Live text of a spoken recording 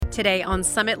Today on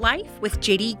Summit Life with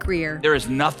J.D. Greear. There is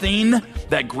nothing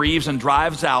that grieves and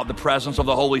drives out the presence of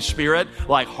the Holy Spirit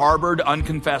like harbored,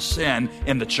 unconfessed sin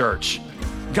in the church.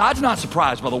 God's not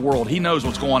surprised by the world. He knows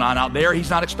what's going on out there. He's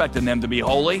not expecting them to be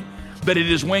holy. But it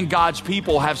is when God's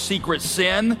people have secret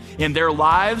sin in their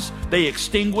lives, they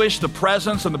extinguish the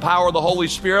presence and the power of the Holy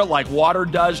Spirit like water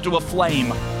does to a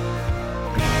flame.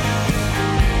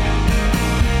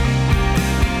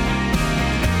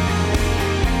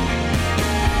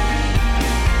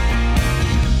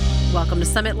 Welcome to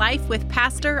Summit Life with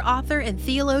pastor, author, and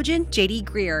theologian J.D.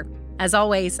 Greear. As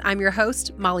always, I'm your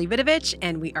host, Molly Vidovich,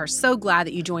 and we are so glad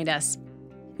that you joined us.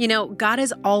 You know, God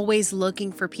is always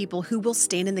looking for people who will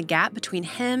stand in the gap between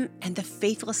Him and the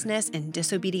faithlessness and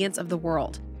disobedience of the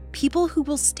world. People who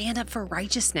will stand up for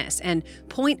righteousness and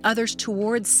point others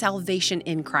towards salvation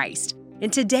in Christ.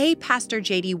 And today, Pastor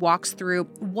JD walks through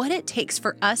what it takes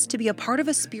for us to be a part of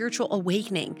a spiritual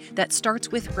awakening that starts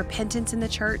with repentance in the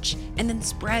church and then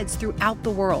spreads throughout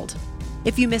the world.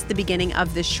 If you missed the beginning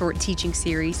of this short teaching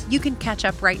series, you can catch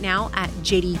up right now at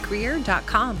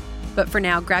jdgreear.com. But for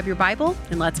now, grab your Bible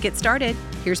and let's get started.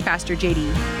 Here's Pastor JD.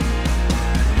 You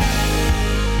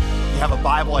have a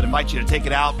Bible, I'd invite you to take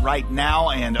it out right now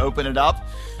and open it up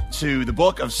to the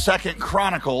book of 2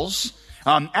 Chronicles.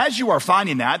 As you are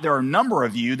finding that, there are a number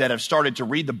of you that have started to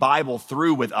read the Bible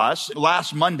through with us.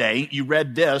 Last Monday, you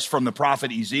read this from the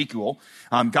prophet Ezekiel.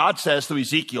 God says to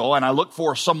Ezekiel, "And I look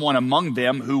for someone among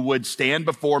them who would stand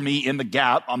before me in the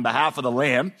gap on behalf of the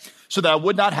land so that I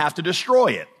would not have to destroy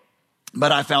it.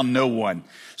 But I found no one.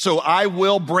 So I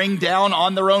will bring down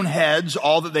on their own heads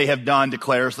all that they have done,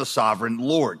 declares the sovereign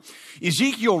Lord."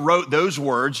 Ezekiel wrote those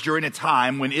words during a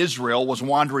time when Israel was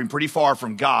wandering pretty far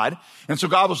from God. And so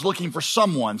God was looking for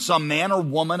someone, some man or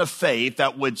woman of faith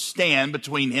that would stand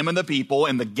between him and the people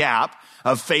in the gap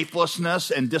of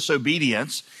faithlessness and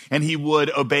disobedience. And he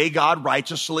would obey God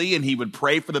righteously, and he would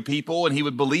pray for the people, and he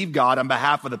would believe God on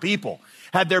behalf of the people.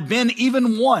 Had there been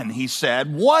even one, he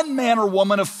said, one man or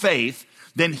woman of faith,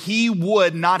 then he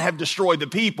would not have destroyed the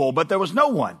people. But there was no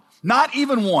one, not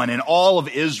even one in all of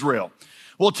Israel.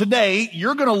 Well, today,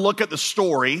 you're going to look at the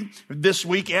story this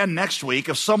week and next week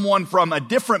of someone from a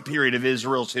different period of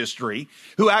Israel's history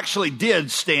who actually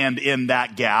did stand in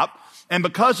that gap. And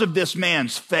because of this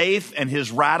man's faith and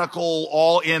his radical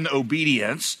all-in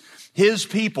obedience, his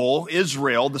people,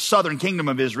 Israel, the southern kingdom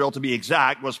of Israel to be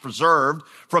exact, was preserved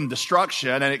from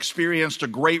destruction and experienced a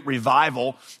great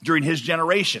revival during his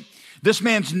generation. This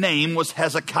man's name was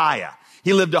Hezekiah.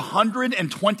 He lived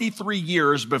 123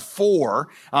 years before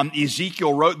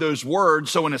Ezekiel wrote those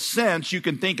words. So in a sense, you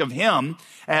can think of him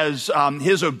as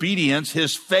his obedience,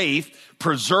 his faith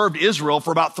preserved Israel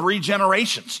for about 3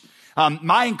 generations.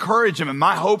 My encouragement,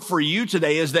 my hope for you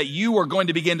today is that you are going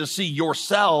to begin to see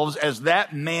yourselves as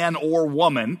that man or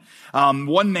woman,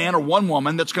 one man or one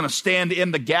woman that's going to stand in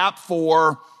the gap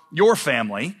for your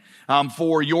family,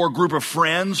 for your group of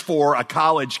friends, for a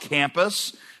college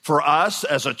campus, for us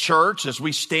as a church, as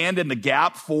we stand in the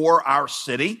gap for our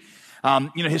city.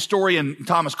 Historian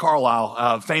Thomas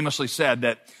Carlyle famously said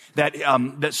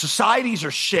that societies are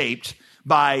shaped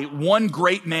by one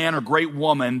great man or great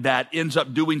woman that ends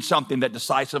up doing something that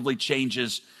decisively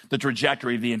changes the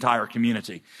trajectory of the entire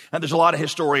community. And there's a lot of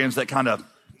historians that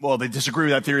they disagree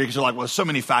with that theory because they're like, well, there's so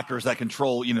many factors that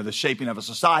control, the shaping of a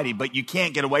society. But you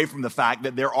can't get away from the fact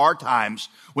that there are times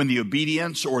when the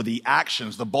obedience or the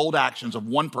actions, the bold actions of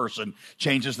one person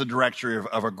changes the trajectory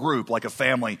of a group, like a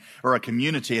family or a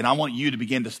community. And I want you to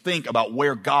begin to think about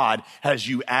where God has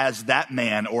you as that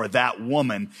man or that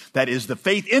woman that is the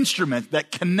faith instrument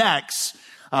that connects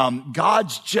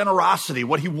God's generosity,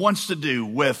 what he wants to do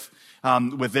with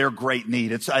their great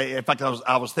need. In fact,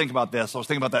 I was thinking about this. I was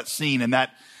thinking about that scene in that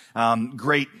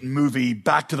great movie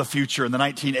Back to the Future in the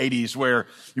 1980s where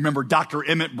you remember Dr.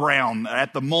 Emmett Brown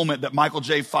at the moment that Michael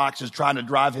J. Fox is trying to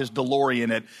drive his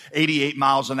DeLorean at 88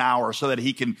 miles an hour so that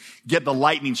he can get the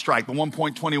lightning strike, the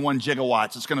 1.21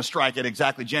 gigawatts. It's going to strike at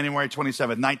exactly January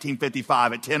 27th,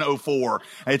 1955 at 10:04.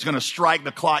 It's going to strike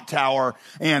the clock tower,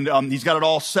 and he's got it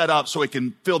all set up so it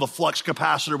can fill the flux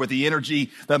capacitor with the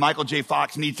energy that Michael J.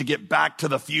 Fox needs to get back to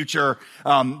the future.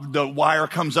 The wire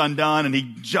comes undone, and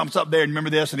he jumps up there, and remember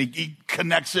this, and he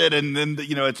connects it, and then,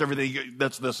 it's everything.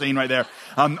 That's the scene right there.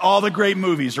 All the great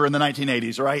movies are in the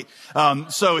 1980s, right?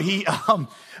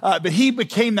 but he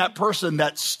became that person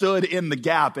that stood in the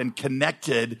gap and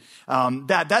connected.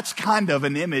 That's kind of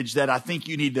an image that I think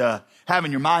you need to have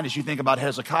in your mind as you think about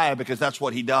Hezekiah, because that's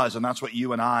what he does, and that's what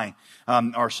you and I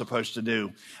are supposed to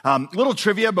do. Little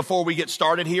trivia before we get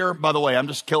started here. By the way, I'm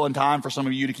just killing time for some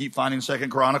of you to keep finding 2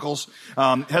 Chronicles.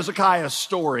 Hezekiah's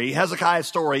story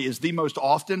is the most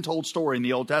often told story in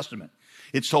the Old Testament.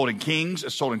 It's told in Kings,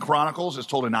 it's told in Chronicles, it's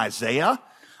told in Isaiah,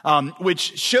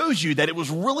 which shows you that it was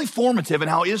really formative in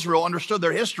how Israel understood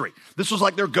their history. This was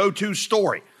like their go-to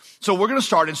story. So we're going to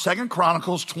start in 2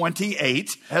 Chronicles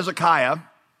 28. Hezekiah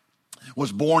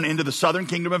was born into the southern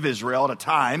kingdom of Israel at a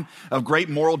time of great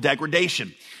moral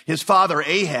degradation. His father,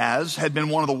 Ahaz, had been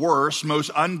one of the worst, most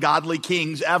ungodly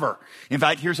kings ever. In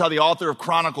fact, here's how the author of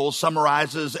Chronicles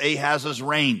summarizes Ahaz's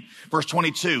reign. Verse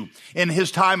 22, in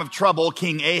his time of trouble,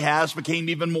 King Ahaz became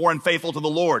even more unfaithful to the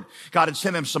Lord. God had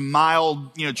sent him some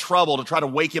mild, trouble to try to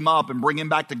wake him up and bring him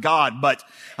back to God. But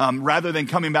rather than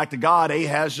coming back to God,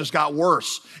 Ahaz just got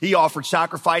worse. He offered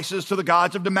sacrifices to the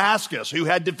gods of Damascus, who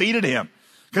had defeated him.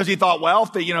 Because he thought, well,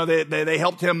 if they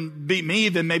helped him beat me,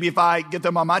 then maybe if I get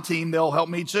them on my team, they'll help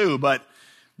me too. But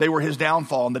they were his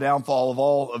downfall and the downfall of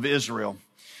all of Israel.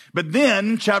 But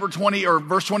then, chapter 20 or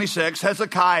verse 26,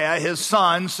 Hezekiah, his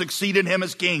son, succeeded him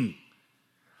as king.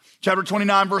 Chapter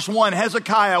 29, verse 1,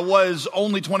 Hezekiah was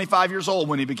only 25 years old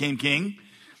when he became king.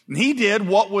 And he did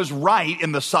what was right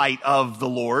in the sight of the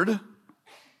Lord.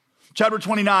 Chapter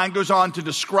 29 goes on to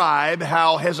describe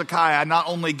how Hezekiah not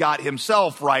only got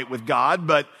himself right with God,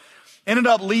 but ended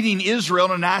up leading Israel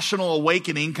in a national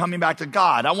awakening, coming back to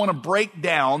God. I want to break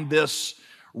down this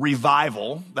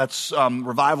revival.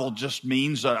 Revival just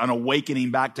means an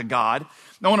awakening back to God.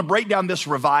 I want to break down this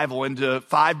revival into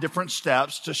 5 different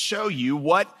steps to show you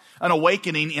what an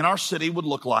awakening in our city would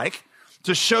look like,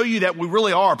 to show you that we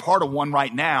really are part of one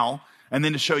right now, and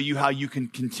then to show you how you can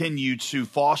continue to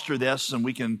foster this and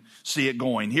we can see it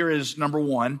going. Here is number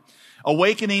 1.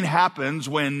 Awakening happens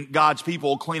when God's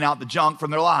people clean out the junk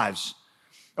from their lives.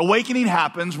 Awakening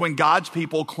happens when God's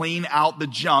people clean out the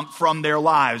junk from their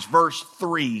lives. Verse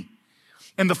 3.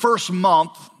 In the first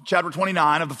month, chapter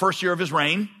 29 of the first year of his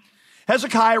reign,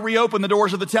 Hezekiah reopened the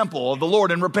doors of the temple of the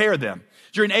Lord and repaired them.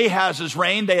 During Ahaz's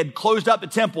reign, they had closed up the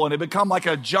temple and it had become like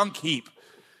a junk heap.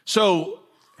 So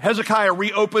Hezekiah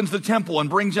reopens the temple and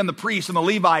brings in the priests and the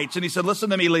Levites. And he said, listen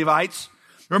to me, Levites,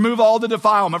 remove all the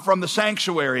defilement from the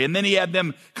sanctuary. And then he had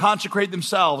them consecrate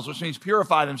themselves, which means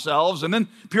purify themselves, and then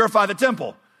purify the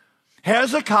temple.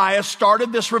 Hezekiah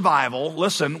started this revival,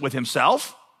 listen, with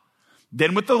himself,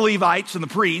 then with the Levites and the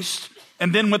priests,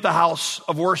 and then with the house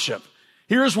of worship.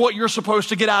 Here's what you're supposed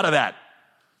to get out of that.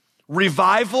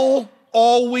 Revival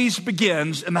always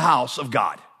begins in the house of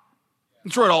God.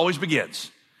 That's where it always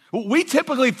begins. We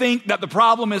typically think that the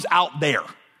problem is out there,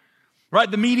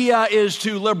 right? The media is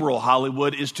too liberal.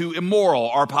 Hollywood is too immoral.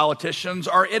 Our politicians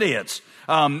are idiots.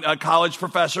 College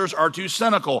professors are too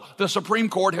cynical. The Supreme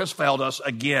Court has failed us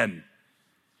again.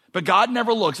 But God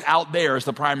never looks out there as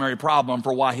the primary problem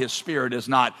for why his Spirit is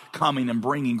not coming and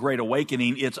bringing great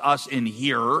awakening. It's us in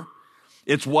here.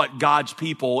 It's what God's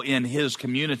people in his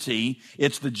community,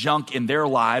 it's the junk in their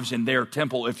lives, in their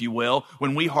temple, if you will,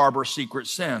 when we harbor secret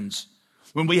sins.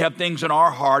 When we have things in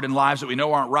our heart and lives that we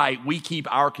know aren't right, we keep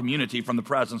our community from the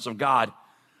presence of God.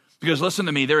 Because listen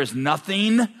to me, there is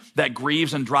nothing that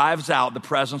grieves and drives out the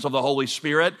presence of the Holy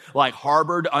Spirit like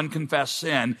harbored, unconfessed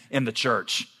sin in the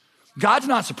church. God's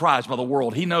not surprised by the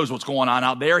world. He knows what's going on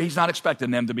out there. He's not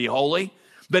expecting them to be holy.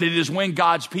 But it is when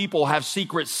God's people have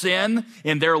secret sin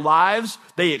in their lives,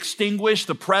 they extinguish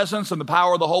the presence and the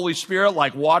power of the Holy Spirit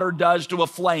like water does to a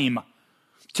flame.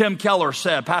 Tim Keller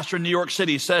said, pastor in New York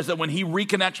City, says that when he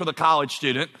reconnects with a college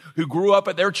student who grew up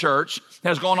at their church,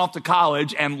 has gone off to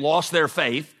college and lost their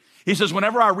faith, he says,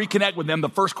 whenever I reconnect with them, the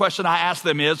first question I ask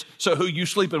them is, so who you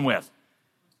sleeping with?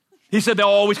 He said they'll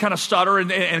always kind of stutter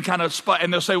and kind of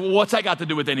and they'll say, well, what's that got to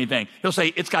do with anything? He'll say,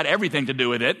 it's got everything to do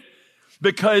with it,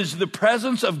 because the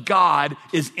presence of God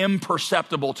is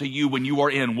imperceptible to you when you are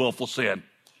in willful sin.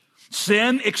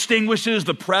 Sin extinguishes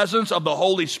the presence of the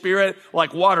Holy Spirit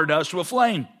like water does to a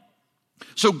flame.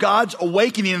 So God's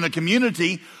awakening in the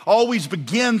community always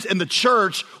begins in the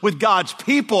church with God's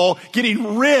people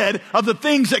getting rid of the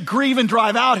things that grieve and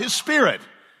drive out his Spirit.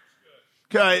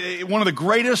 One of the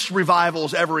greatest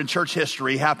revivals ever in church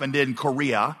history happened in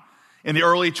Korea in the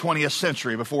early 20th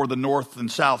century, before the North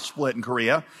and South split in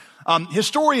Korea.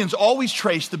 Historians always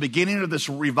trace the beginning of this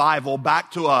revival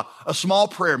back to a small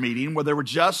prayer meeting where there were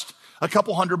just a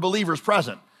couple hundred believers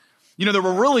present. You know, there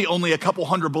were really only a couple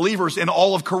hundred believers in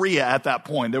all of Korea at that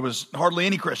point. There was hardly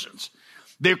any Christians.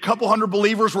 The couple hundred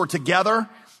believers were together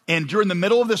And during the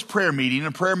middle of this prayer meeting,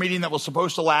 a prayer meeting that was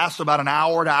supposed to last about an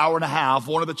hour to hour and a half,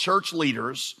 one of the church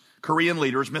leaders, Korean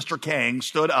leaders, Mr. Kang,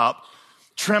 stood up,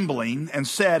 trembling, and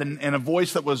said in a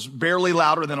voice that was barely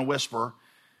louder than a whisper,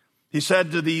 he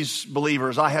said to these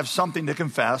believers, I have something to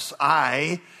confess.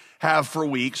 I have for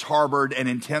weeks harbored an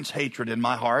intense hatred in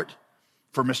my heart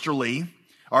for Mr. Lee,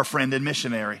 our friend and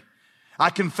missionary. I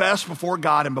confess before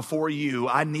God and before you,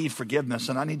 I need forgiveness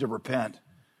and I need to repent.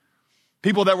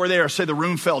 People that were there say the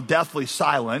room fell deathly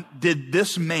silent. Did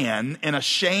this man, in a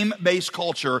shame-based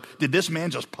culture, did this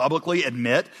man just publicly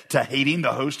admit to hating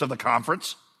the host of the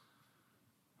conference?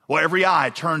 Well, every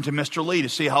eye turned to Mr. Lee to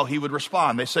see how he would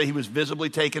respond. They say he was visibly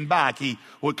taken back. He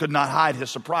could not hide his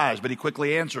surprise, but he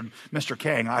quickly answered, Mr.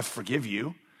 Kang, I forgive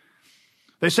you.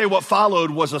 They say what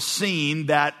followed was a scene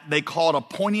that they called a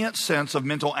poignant sense of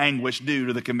mental anguish due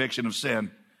to the conviction of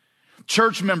sin.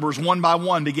 Church members, one by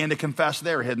one, began to confess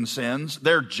their hidden sins,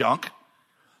 their junk.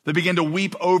 They began to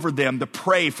weep over them, to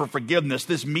pray for forgiveness.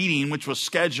 This meeting, which was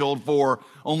scheduled for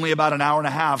only about an hour and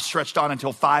a half, stretched on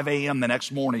until 5 a.m. the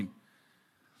next morning.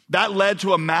 That led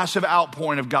to a massive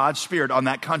outpouring of God's Spirit on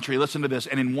that country. Listen to this.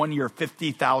 And in 1 year,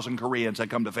 50,000 Koreans had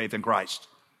come to faith in Christ.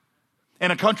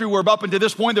 In a country where up until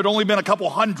this point, there'd only been a couple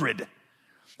hundred.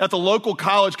 At the local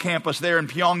college campus there in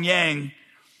Pyongyang,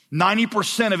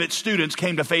 90% of its students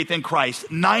came to faith in Christ.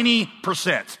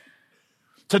 90%.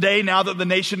 Today, now that the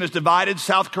nation is divided,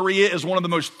 South Korea is one of the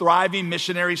most thriving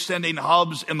missionary sending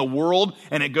hubs in the world,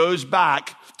 and it goes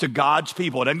back to God's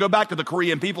people. It doesn't go back to the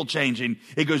Korean people changing.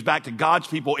 It goes back to God's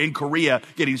people in Korea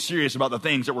getting serious about the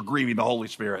things that were grieving the Holy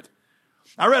Spirit.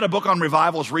 I read a book on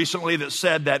revivals recently that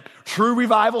said that true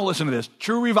revival, listen to this,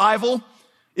 true revival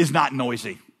is not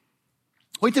noisy.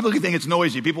 We typically think it's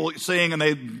noisy. People sing and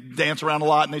they dance around a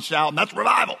lot and they shout, and that's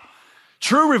revival.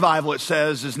 True revival, it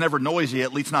says, is never noisy,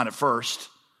 at least not at first.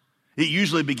 It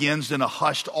usually begins in a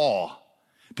hushed awe.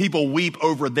 People weep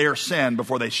over their sin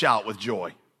before they shout with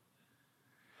joy.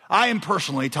 I am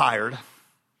personally tired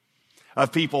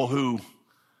of people who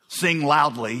sing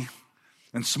loudly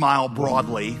and smile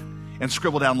broadly and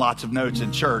scribble down lots of notes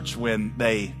in church when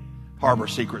they harbor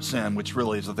secret sin, which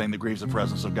really is the thing that grieves the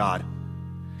presence of God.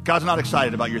 God's not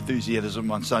excited about your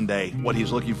enthusiasm on Sunday. What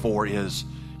he's looking for is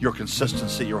your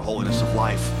consistency, your holiness of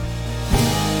life.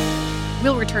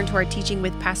 We'll return to our teaching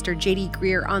with Pastor J.D.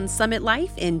 Greear on Summit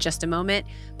Life in just a moment,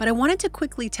 but I wanted to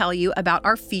quickly tell you about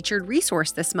our featured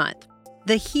resource this month.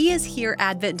 The He Is Here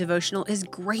Advent Devotional is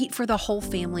great for the whole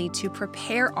family to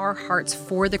prepare our hearts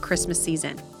for the Christmas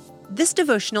season. This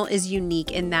devotional is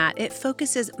unique in that it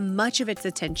focuses much of its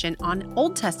attention on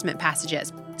Old Testament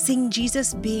passages, seeing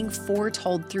Jesus being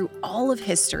foretold through all of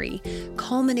history,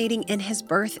 culminating in his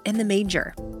birth in the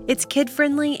manger. It's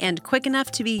kid-friendly and quick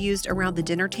enough to be used around the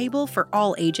dinner table for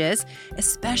all ages,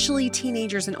 especially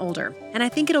teenagers and older. And I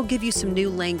think it'll give you some new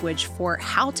language for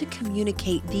how to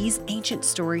communicate these ancient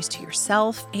stories to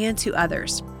yourself and to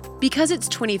others. Because it's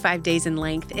 25 days in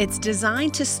length, it's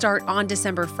designed to start on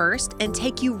December 1st and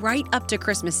take you right up to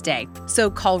Christmas Day. So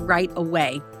call right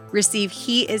away. Receive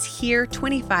He Is Here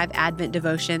 25 Advent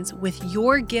Devotions with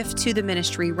your gift to the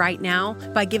ministry right now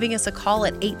by giving us a call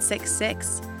at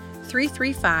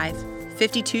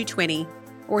 866-335-5220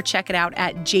 or check it out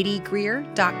at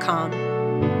jdgreear.com.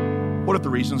 What if the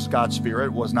reasons God's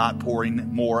Spirit was not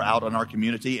pouring more out on our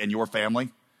community and your family?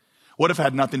 What if it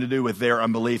had nothing to do with their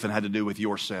unbelief and had to do with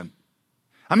your sin?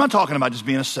 I'm not talking about just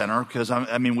being a sinner, because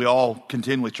we all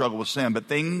continually struggle with sin, but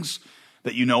things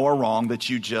that you know are wrong that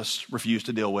you just refuse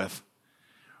to deal with.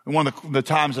 And one of the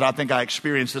times that I think I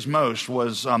experienced this most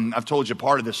was, I've told you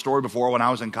part of this story before, when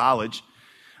I was in college.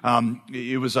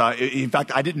 In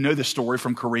fact, I didn't know this story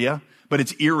from Korea, but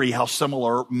it's eerie how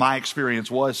similar my experience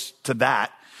was to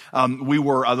that. There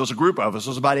was a group of us.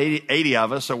 There was about 80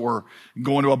 of us that were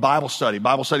going to a Bible study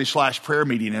 / prayer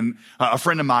meeting. And a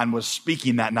friend of mine was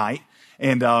speaking that night.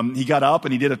 And he got up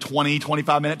and he did a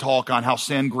 25 minute talk on how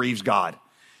sin grieves God.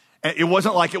 And it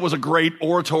wasn't like it was a great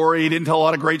oratory. He didn't tell a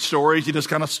lot of great stories. He just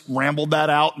kind of rambled that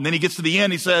out. And then he gets to the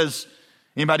end. He says,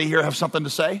 anybody here have something to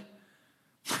say?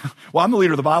 Well, I'm the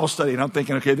leader of the Bible study. And I'm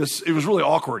thinking, okay, it was really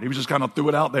awkward. He was just kind of threw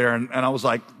it out there. And I was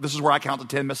like, this is where I count to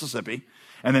 10 Mississippi.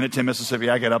 And then at 10 Mississippi,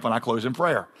 I get up and I close in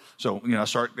prayer. So, I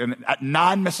start, and at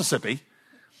 9 Mississippi,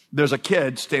 there's a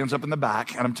kid stands up in the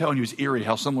back, and I'm telling you, it's eerie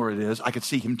how similar it is. I could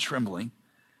see him trembling.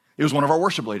 It was one of our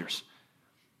worship leaders.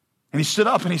 And he stood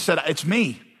up and he said, it's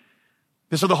me.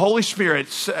 And so the Holy Spirit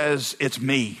says, it's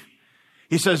me.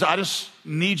 He says, I just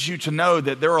need you to know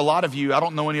that there are a lot of you, I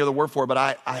don't know any other word for it, but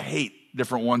I hate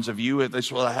different ones of you.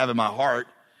 That's what I have in my heart.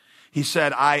 He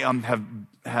said, I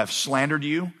have slandered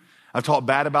you. I've talked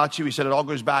bad about you. He said, it all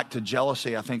goes back to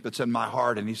jealousy, I think, that's in my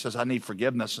heart. And he says, I need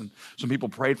forgiveness. And some people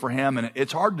prayed for him. And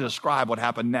it's hard to describe what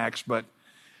happened next, but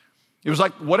it was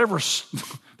like whatever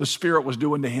the Spirit was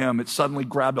doing to him, it suddenly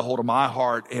grabbed a hold of my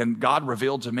heart. And God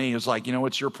revealed to me, it's like,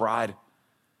 it's your pride.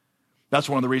 That's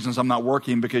one of the reasons I'm not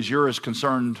working, because you're as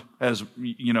concerned as,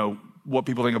 what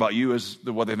people think about you as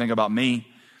what they think about me.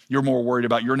 You're more worried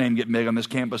about your name getting big on this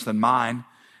campus than mine.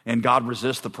 And God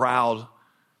resists the proud.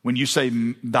 When you say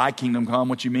thy kingdom come,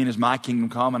 what you mean is my kingdom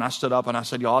come. And I stood up and I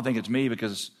said, y'all, I think it's me,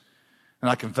 and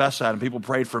I confessed that, and people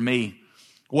prayed for me.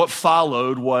 What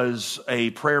followed was a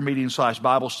prayer meeting /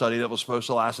 Bible study that was supposed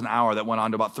to last an hour that went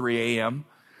on to about 3 a.m.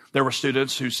 There were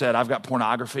students who said, I've got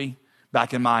pornography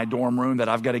back in my dorm room that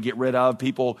I've got to get rid of.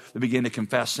 People that began to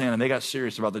confess sin, and they got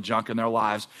serious about the junk in their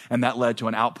lives. And that led to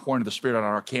an outpouring of the Spirit on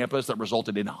our campus that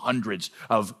resulted in hundreds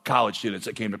of college students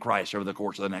that came to Christ over the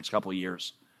course of the next couple of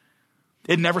years.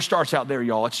 It never starts out there,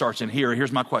 y'all. It starts in here.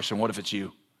 Here's my question. What if it's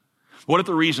you? What if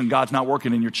the reason God's not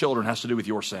working in your children has to do with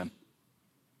your sin?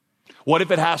 What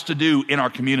if it has to do in our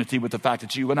community with the fact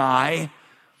that you and I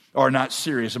are not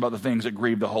serious about the things that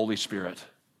grieve the Holy Spirit?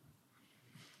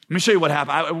 Let me show you what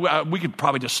happened. We could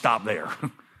probably just stop there.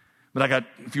 But I got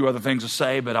a few other things to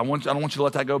say, but I don't want you to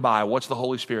let that go by. What's the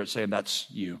Holy Spirit saying? That's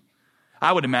you.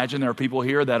 I would imagine there are people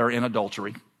here that are in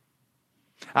adultery.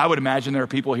 I would imagine there are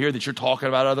people here that you're talking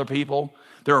about other people.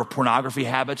 There are pornography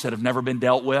habits that have never been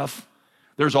dealt with.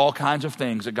 There's all kinds of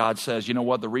things that God says, you know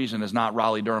what, the reason is not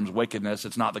Raleigh Durham's wickedness.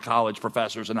 It's not the college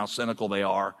professors and how cynical they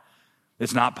are.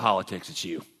 It's not politics, it's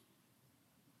you.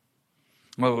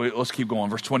 Well, let's keep going.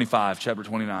 Verse 25, chapter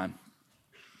 29.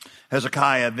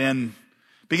 Hezekiah then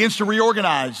begins to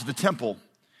reorganize the temple.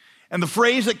 And the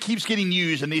phrase that keeps getting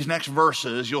used in these next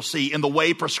verses, you'll see, in the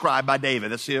way prescribed by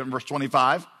David. Let's see it in verse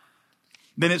 25.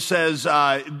 Then it says,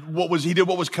 he did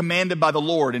what was commanded by the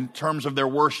Lord in terms of their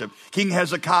worship. King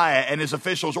Hezekiah and his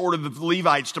officials ordered the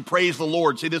Levites to praise the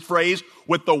Lord. See this phrase?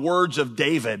 With the words of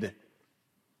David,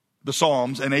 the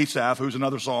Psalms, and Asaph, who's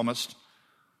another psalmist.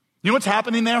 You know what's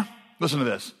happening there? Listen to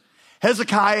this.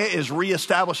 Hezekiah is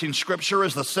reestablishing Scripture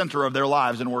as the center of their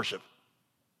lives in worship.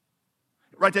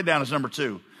 Write that down as number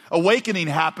 2. Awakening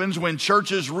happens when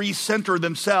churches recenter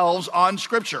themselves on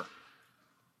Scripture.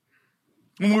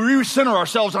 When we recenter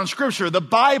ourselves on Scripture, the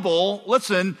Bible,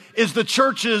 listen, is the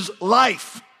church's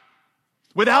life.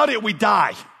 Without it, we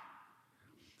die.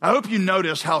 I hope you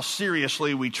notice how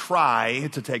seriously we try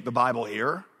to take the Bible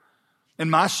here. In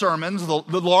my sermons, the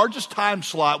largest time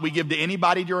slot we give to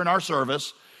anybody during our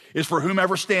service is for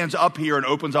whomever stands up here and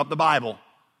opens up the Bible.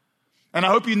 And I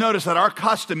hope you notice that our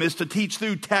custom is to teach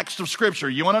through text of Scripture.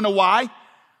 You want to know why?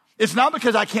 It's not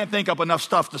because I can't think up enough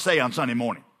stuff to say on Sunday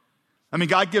morning. I mean,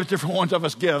 God gives different ones of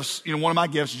us gifts. One of my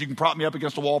gifts is you can prop me up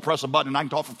against a wall, press a button, and I can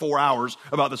talk for 4 hours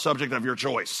about the subject of your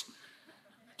choice.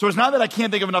 So it's not that I can't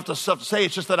think of enough stuff to say.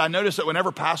 It's just that I notice that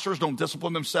whenever pastors don't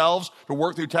discipline themselves to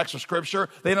work through text of Scripture,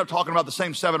 they end up talking about the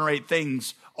same 7 or 8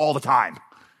 things all the time.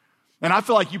 And I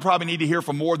feel like you probably need to hear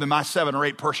from more than my 7 or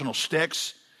 8 personal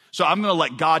sticks. So I'm going to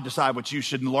let God decide what you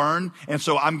should learn. And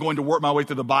so I'm going to work my way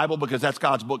through the Bible because that's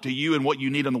God's book to you. And what you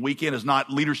need on the weekend is not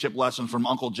leadership lessons from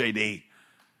Uncle JD.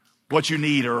 What you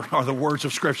need are the words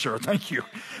of Scripture. Thank you.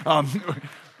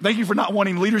 Thank you for not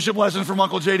wanting leadership lessons from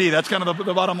Uncle JD. That's kind of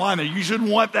the bottom line there. You shouldn't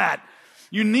want that.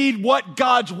 You need what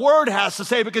God's Word has to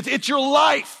say because it's your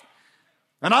life.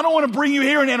 And I don't want to bring you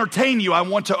here and entertain you. I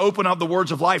want to open up the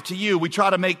words of life to you. We try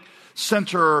to make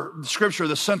Scripture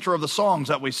the center of the songs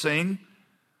that we sing.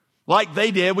 Like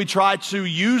they did, we try to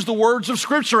use the words of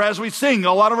Scripture as we sing.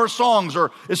 A lot of our songs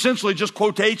are essentially just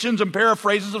quotations and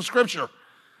paraphrases of Scripture.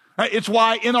 It's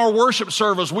why in our worship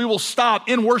service, we will stop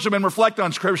in worship and reflect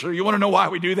on Scripture. You want to know why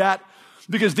we do that?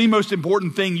 Because the most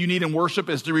important thing you need in worship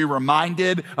is to be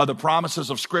reminded of the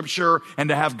promises of Scripture and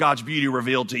to have God's beauty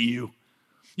revealed to you.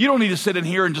 You don't need to sit in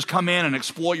here and just come in and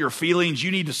exploit your feelings.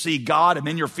 You need to see God, and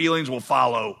then your feelings will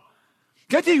follow.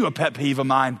 Can I tell you a pet peeve of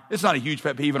mine? It's not a huge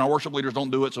pet peeve, and our worship leaders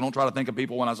don't do it, so don't try to think of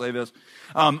people when I say this.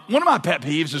 One of my pet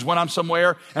peeves is when I'm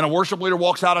somewhere and a worship leader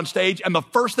walks out on stage, and the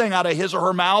first thing out of his or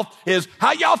her mouth is,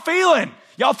 how y'all feeling?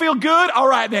 Y'all feel good? All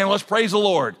right, then, let's praise the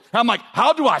Lord. And I'm like,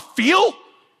 how do I feel?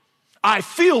 I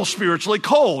feel spiritually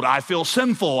cold. I feel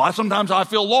sinful. Sometimes I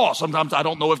feel lost. Sometimes I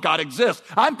don't know if God exists.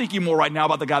 I'm thinking more right now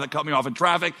about the guy that cut me off in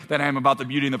traffic than I am about the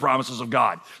beauty and the promises of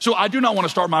God. So I do not want to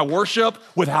start my worship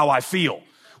with how I feel.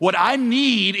 What I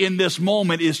need in this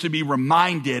moment is to be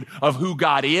reminded of who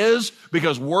God is,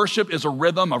 because worship is a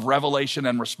rhythm of revelation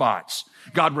and response.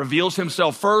 God reveals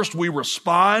himself first. We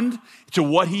respond to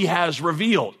what he has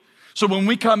revealed. So when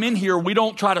we come in here, we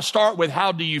don't try to start with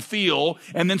how do you feel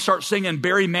and then start singing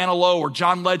Barry Manilow or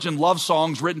John Legend love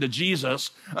songs written to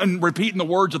Jesus and repeating the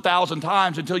words 1,000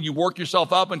 times until you work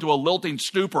yourself up into a lilting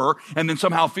stupor and then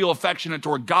somehow feel affectionate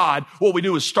toward God. What we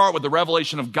do is start with the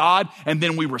revelation of God, and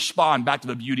then we respond back to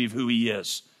the beauty of who he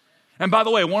is. And by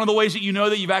the way, one of the ways that you know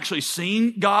that you've actually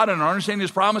seen God and are understanding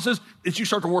his promises is you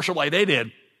start to worship like they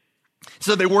did.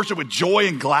 So they worship with joy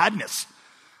and gladness.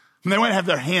 And they wouldn't have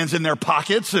their hands in their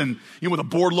pockets and with a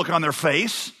bored look on their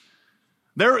face.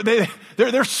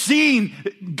 They're seeing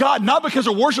God, not because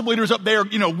a worship leader's up there,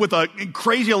 with a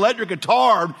crazy electric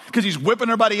guitar because he's whipping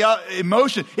everybody up in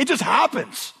motion. It just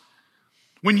happens.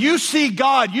 When you see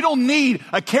God, you don't need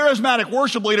a charismatic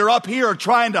worship leader up here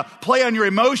trying to play on your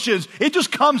emotions. It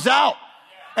just comes out.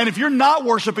 And if you're not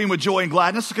worshiping with joy and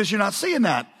gladness, it's because you're not seeing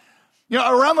that.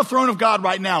 Around the throne of God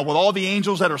right now, with all the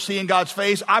angels that are seeing God's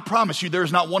face, I promise you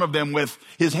there's not one of them with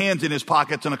his hands in his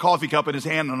pockets and a coffee cup in his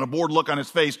hand and a bored look on his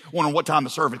face wondering what time the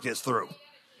service gets through.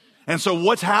 And so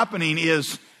what's happening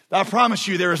is, I promise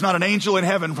you there is not an angel in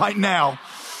heaven right now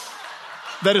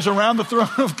that is around the throne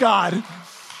of God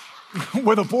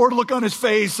with a bored look on his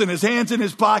face and his hands in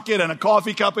his pocket and a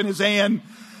coffee cup in his hand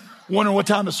wondering what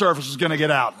time the service is going to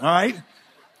get out, all right?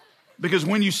 Because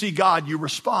when you see God, you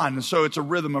respond. And so it's a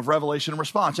rhythm of revelation and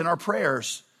response. In our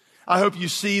prayers, I hope you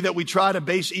see that we try to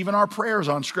base even our prayers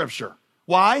on Scripture.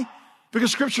 Why?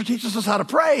 Because Scripture teaches us how to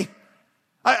pray.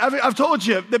 I've told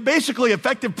you that basically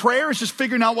effective prayer is just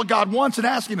figuring out what God wants and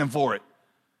asking him for it.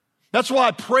 That's why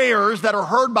prayers that are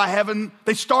heard by heaven,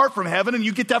 they start from heaven, and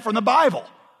you get that from the Bible.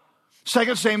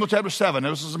 2 Samuel chapter 7,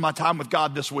 this is my time with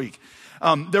God this week.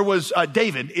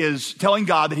 David is telling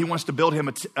God that he wants to build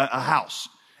him a house.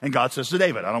 And God says to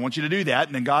David, I don't want you to do that.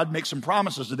 And then God makes some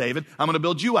promises to David. I'm going to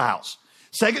build you a house.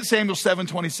 2 Samuel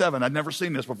 7:27. I'd never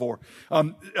seen this before.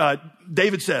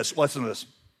 David says, listen to this.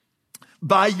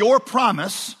 By your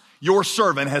promise, your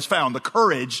servant has found the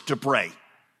courage to pray.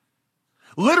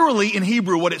 Literally in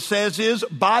Hebrew, what it says is,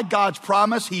 by God's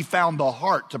promise, he found the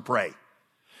heart to pray.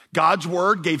 God's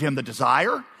word gave him the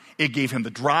desire, it gave him the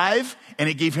drive, and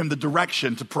it gave him the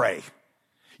direction to pray.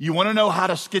 You want to know how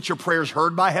to get your prayers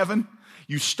heard by heaven?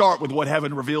 You start with what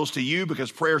heaven reveals to you,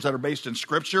 because prayers that are based in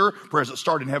Scripture, prayers that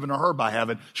start in heaven are heard by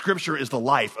heaven. Scripture is the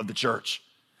life of the church.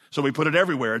 So we put it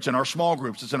everywhere. It's in our small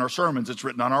groups. It's in our sermons. It's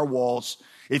written on our walls.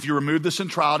 If you remove the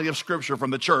centrality of Scripture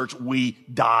from the church, we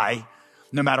die.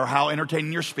 No matter how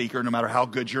entertaining your speaker, no matter how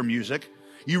good your music,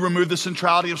 you remove the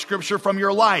centrality of Scripture from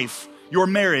your life, your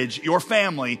marriage, your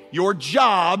family, your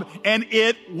job, and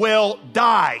it will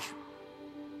die.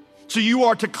 So you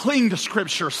are to cling to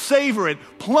Scripture, savor it,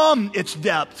 plumb its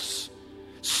depths,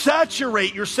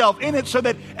 saturate yourself in it so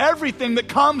that everything that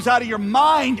comes out of your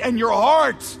mind and your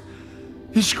heart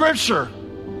is Scripture.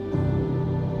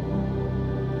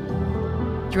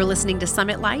 You're listening to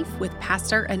Summit Life with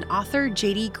pastor and author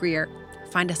J.D. Greear.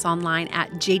 Find us online at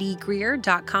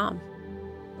jdgreear.com.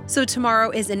 So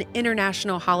tomorrow is an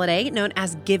international holiday known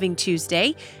as Giving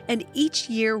Tuesday, and each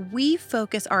year we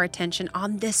focus our attention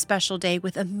on this special day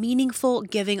with a meaningful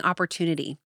giving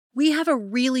opportunity. We have a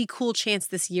really cool chance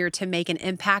this year to make an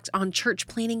impact on church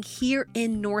planting here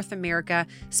in North America,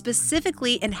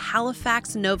 specifically in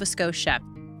Halifax, Nova Scotia.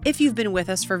 If you've been with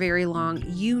us for very long,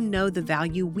 you know the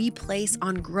value we place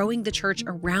on growing the church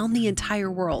around the entire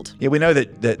world. Yeah, we know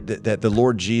that the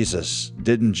Lord Jesus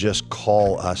didn't just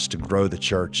call us to grow the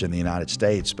church in the United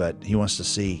States, but he wants to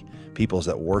see peoples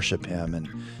that worship him and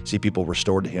see people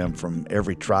restored to him from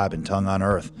every tribe and tongue on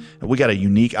earth. And we got a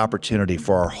unique opportunity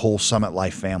for our whole Summit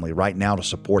Life family right now to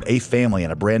support a family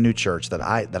in a brand new church that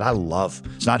I love.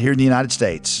 It's not here in the United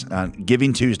States. On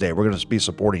Giving Tuesday, we're going to be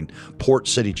supporting Port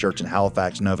City Church in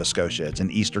Halifax, Nova Scotia. It's in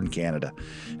Eastern Canada.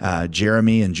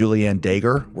 Jeremy and Julianne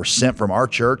Dager were sent from our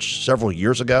church several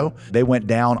years ago. They went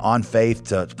down on faith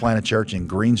to plant a church in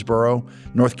Greensboro,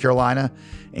 North Carolina.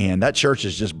 And that church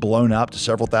has just blown up to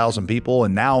several thousand people.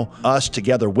 And now us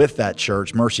together with that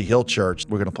church, Mercy Hill Church,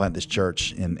 we're going to plant this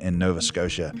church in Nova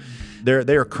Scotia.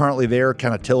 They are currently there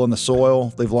kind of tilling the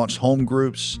soil. They've launched home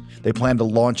groups. They plan to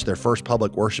launch their first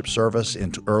public worship service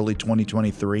in early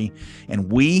 2023.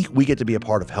 And we get to be a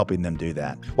part of helping them do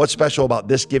that. What's special about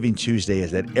this Giving Tuesday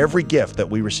is that every gift that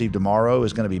we receive tomorrow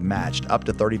is going to be matched up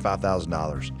to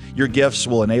 $35,000. Your gifts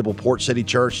will enable Port City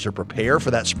Church to prepare for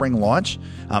that spring launch.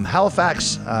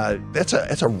 Halifax, that's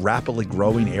a rapidly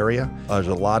growing area. There's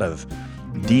a lot of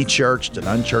de-churched and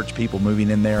unchurched people moving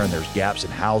in there, and there's gaps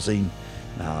in housing,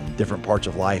 different parts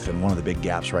of life. And one of the big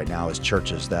gaps right now is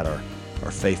churches that are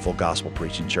faithful gospel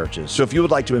preaching churches. So if you would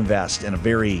like to invest in a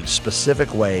very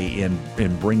specific way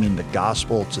in bringing the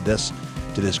gospel to this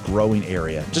to this growing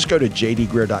area. Just go to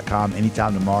jdgreer.com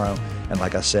anytime tomorrow. And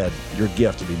like I said, your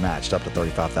gift will be matched up to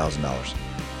 $35,000.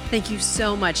 Thank you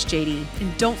so much, JD.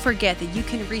 And don't forget that you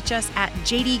can reach us at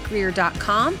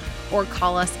jdgreer.com or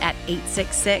call us at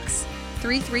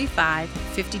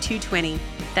 866-335-5220.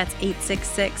 That's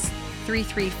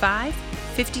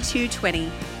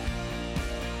 866-335-5220.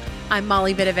 I'm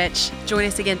Molly Vidovich. Join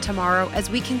us again tomorrow as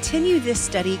we continue this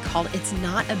study called It's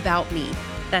Not About Me.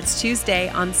 That's Tuesday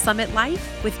on Summit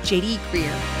Life with JD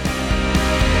Greer.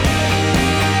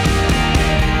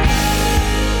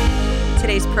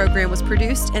 Today's program was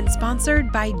produced and sponsored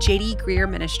by JD Greer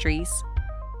Ministries.